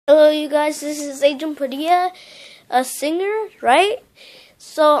Hello, you guys. This is Adrian, a singer, right?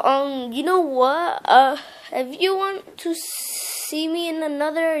 So, you know what? If you want to see me in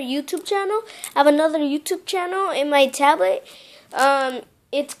another YouTube channel, I have another YouTube channel in my tablet.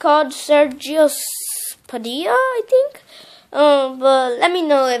 It's called Sergio Padilla, I think. But let me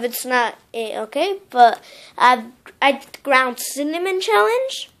know if it's not it, okay? But I ground cinnamon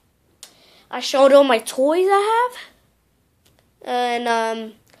challenge. I showed all my toys I have.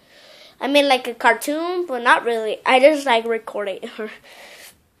 And I made like a cartoon, but not really. I just like recorded her.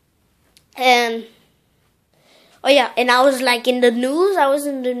 And oh yeah, and I was like in the news. I was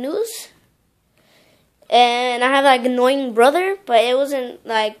in the news. And I have like an annoying brother, but it wasn't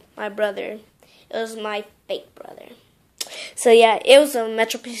like my brother. It was my fake brother. So yeah, it was a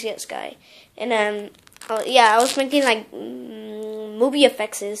Metro PCS guy. And yeah, I was making like movie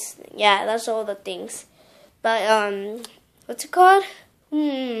effects. Yeah, that's all the things. But what's it called?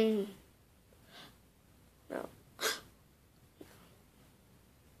 No.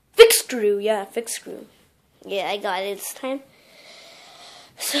 Fix screw, yeah, fix screw. Yeah, I got it this time.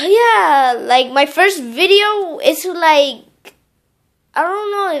 So yeah, like my first video is like, I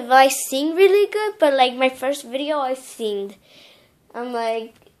don't know if I sing really good, but like my first video I sing. I'm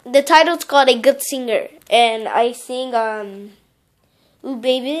like, the title's called A Good Singer, and I sing Ooh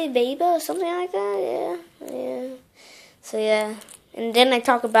Baby Baby or something like that. Yeah. So yeah, and then I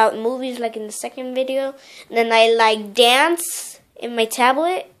talk about movies like in the second video, and then I like dance in my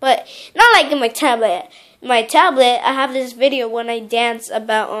tablet, but not like in my tablet. In my tablet, I have this video when I dance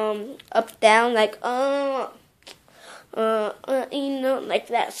about up down, like you know, like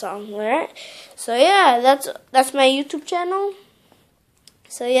that song, right? So yeah, that's my YouTube channel.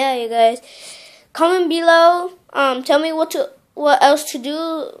 So yeah, you guys, comment below. Tell me what else to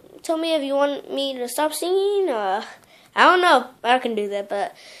do. Tell me if you want me to stop singing. I don't know if I can do that,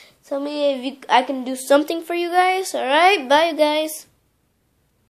 but tell me if I can do something for you guys. All right, bye, you guys.